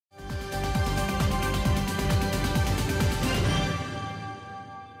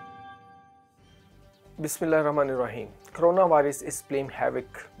Bismillahirrahmanirrahim. Coronavirus is playing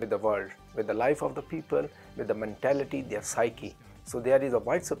havoc with the world, with the life of the people, with the mentality, their psyche. So there is a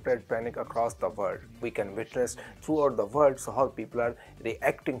widespread panic across the world. We can witness throughout the world how people are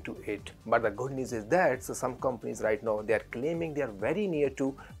reacting to it. But the good news is that some companies right now, they are claiming they are very near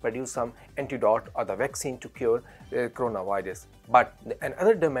to produce some antidote or the vaccine to cure coronavirus. But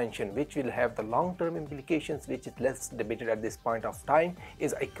another dimension which will have the long-term implications, which is less debated at this point of time,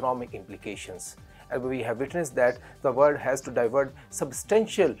 is economic implications. And we have witnessed that the world has to divert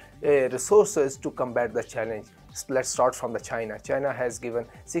substantial resources to combat the challenge. Let's start from the China. China has given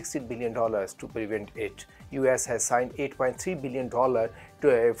 $60 billion to prevent it. US has signed $8.3 billion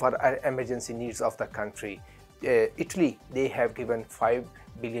for emergency needs of the country. Italy, they have given €5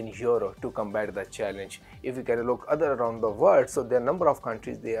 billion to combat the challenge. If we can look other around the world, so there are a number of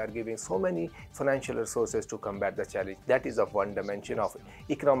countries, they are giving so many financial resources to combat the challenge. That is of one dimension of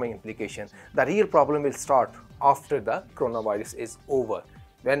economic implication. The real problem will start after the coronavirus is over,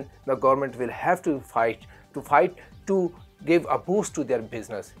 when the government will have to fight to give a boost to their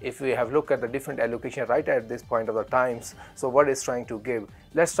business. If we have looked at the different allocation right at this point of the times, so what is trying to give?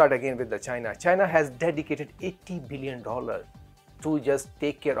 Let's start again with the China. China has dedicated $80 billion to just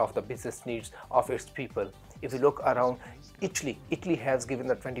take care of the business needs of its people. If you look around Italy has given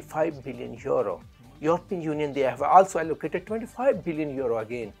the €25 billion. European Union, they have also allocated €25 billion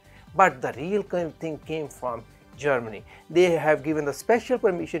again. But the real thing came from Germany. They have given the special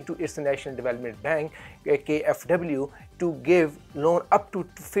permission to its National Development Bank, KfW, to give loan up to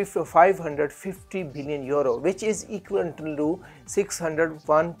 €550 billion, which is equivalent to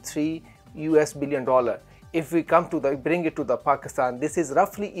 $613 billion. If we come to bring it to the Pakistan, this is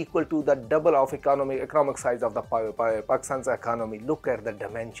roughly equal to the double of economic size of the Pakistan's economy. Look at the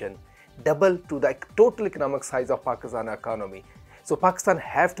dimension, double to the total economic size of Pakistan economy. So Pakistan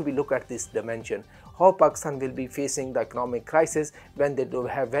have to be look at this dimension, how Pakistan will be facing the economic crisis when they do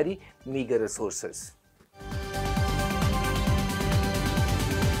have very meager resources.